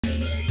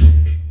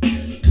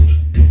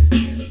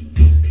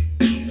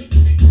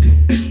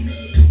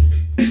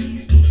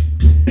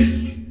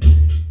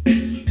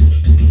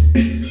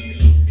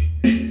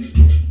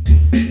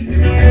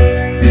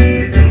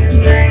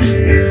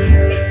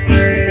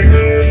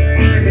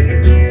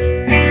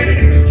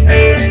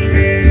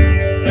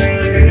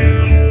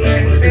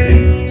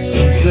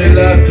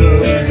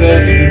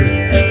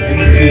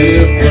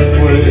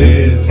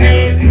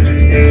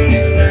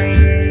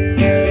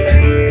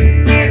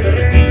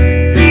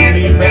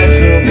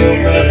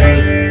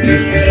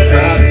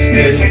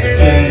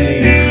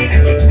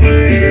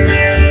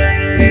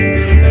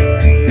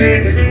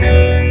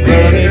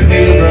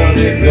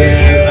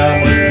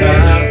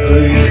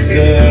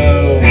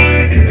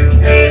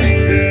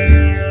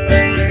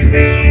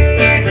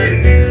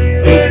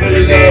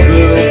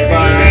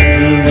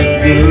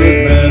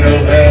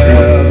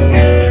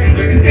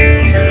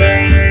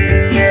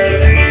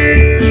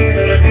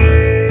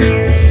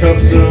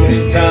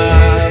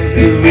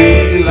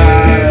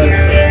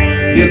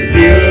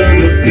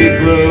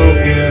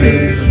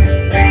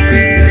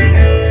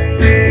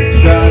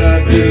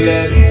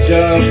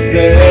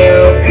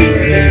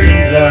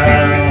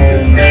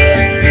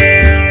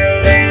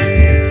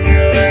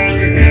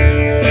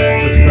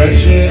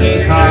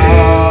is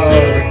hard,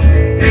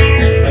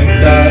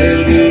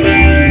 anxiety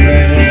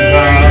and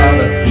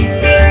harder.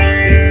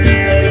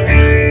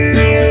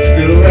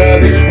 Still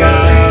rather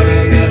smile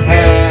than to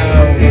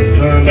have a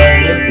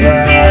permanent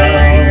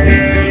frown.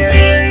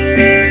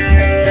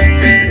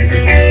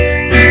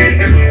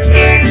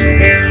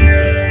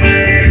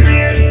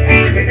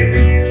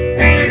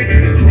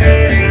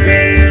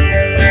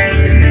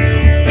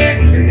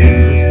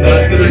 It's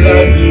not the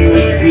life you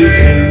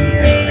envisioned,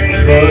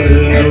 but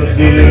it'll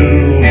do.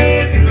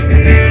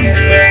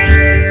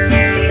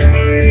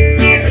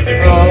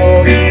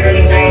 All you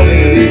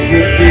wanted is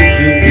your kiss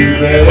to do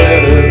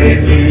better than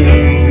you.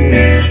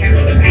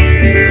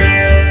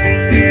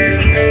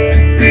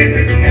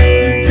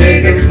 You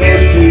take the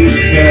most you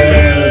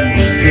can,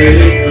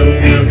 straight from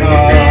your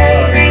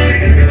heart.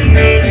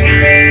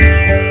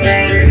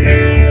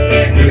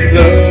 You're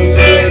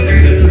closer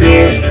to the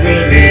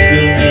finish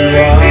than you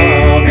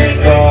are the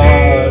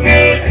start.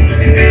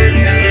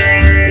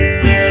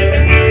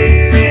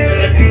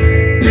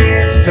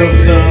 Tough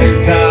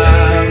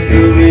sometimes to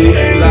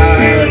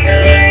realize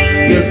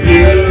you're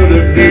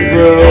beautifully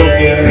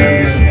broken.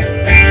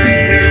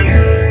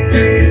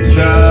 You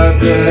try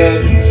to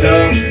let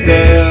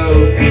yourself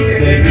be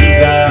taken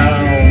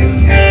down.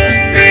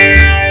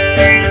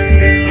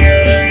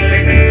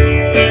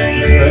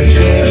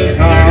 Depression is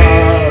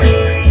hard,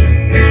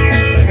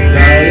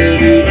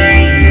 anxiety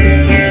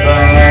even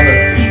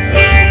harder.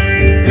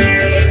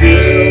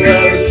 Still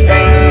rather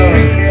smile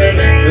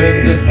than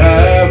to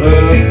have a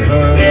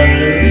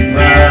permanent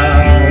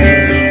frown.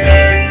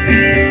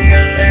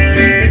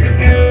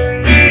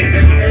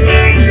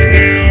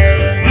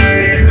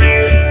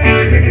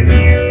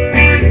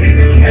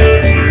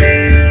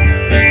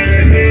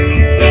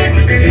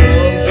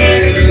 Some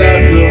say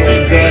life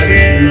comes at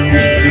you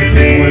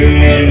different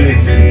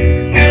ways.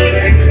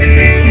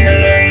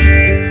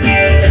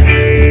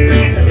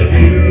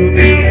 You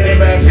need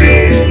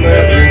maximum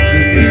effort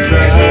just to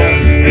try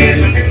to stay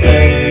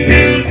sane.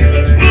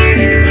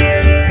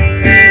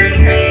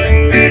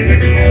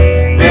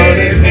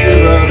 Running here,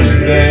 running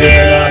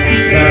there, not the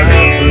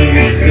time for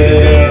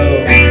yourself.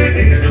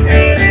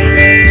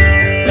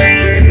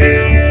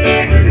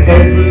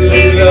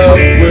 Hopefully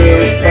love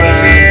will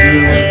find you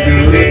in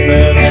good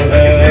mental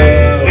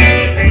health.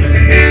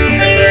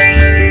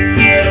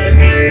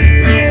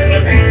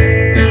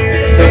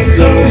 It's tough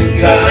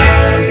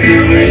sometimes to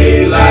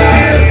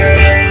realize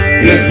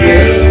you're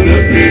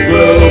beautifully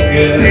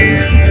broken.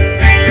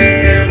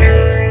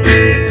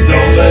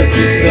 Don't let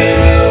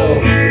yourself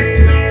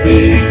be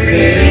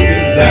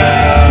taken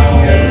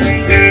down.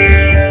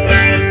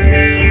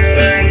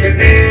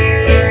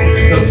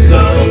 It's tough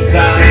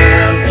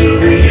sometimes to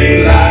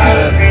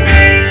realize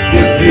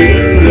you're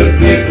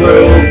beautifully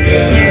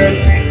broken.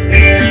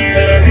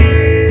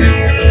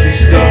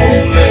 Just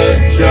don't let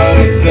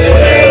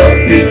yourself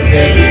be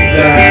taken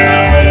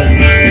down.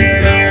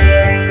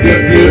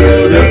 You're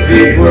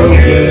beautifully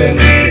broken.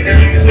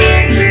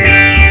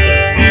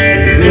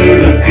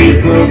 Beautifully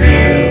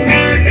broken.